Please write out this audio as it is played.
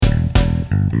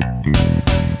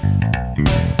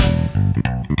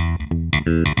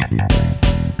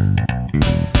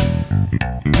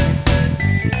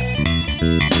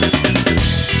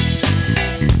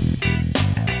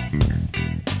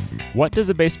What does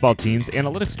a baseball team's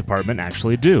analytics department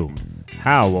actually do?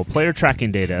 How will player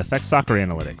tracking data affect soccer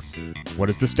analytics? What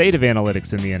is the state of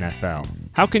analytics in the NFL?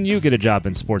 How can you get a job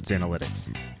in sports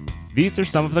analytics? These are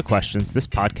some of the questions this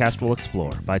podcast will explore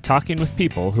by talking with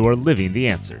people who are living the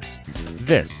answers.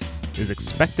 This is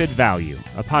Expected Value,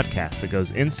 a podcast that goes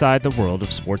inside the world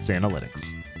of sports analytics.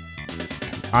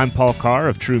 I'm Paul Carr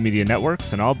of True Media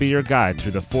Networks, and I'll be your guide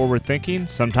through the forward-thinking,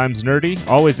 sometimes nerdy,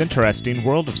 always interesting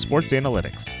world of sports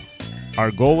analytics. Our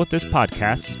goal with this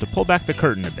podcast is to pull back the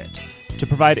curtain a bit, to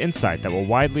provide insight that will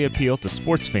widely appeal to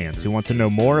sports fans who want to know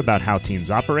more about how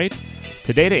teams operate,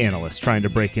 to data analysts trying to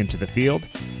break into the field,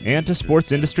 and to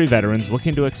sports industry veterans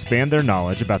looking to expand their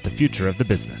knowledge about the future of the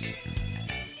business.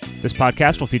 This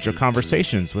podcast will feature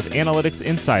conversations with analytics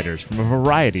insiders from a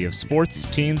variety of sports,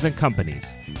 teams, and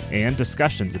companies, and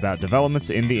discussions about developments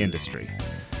in the industry.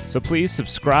 So please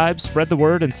subscribe, spread the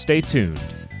word, and stay tuned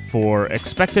for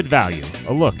Expected Value,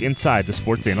 a look inside the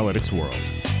sports analytics world.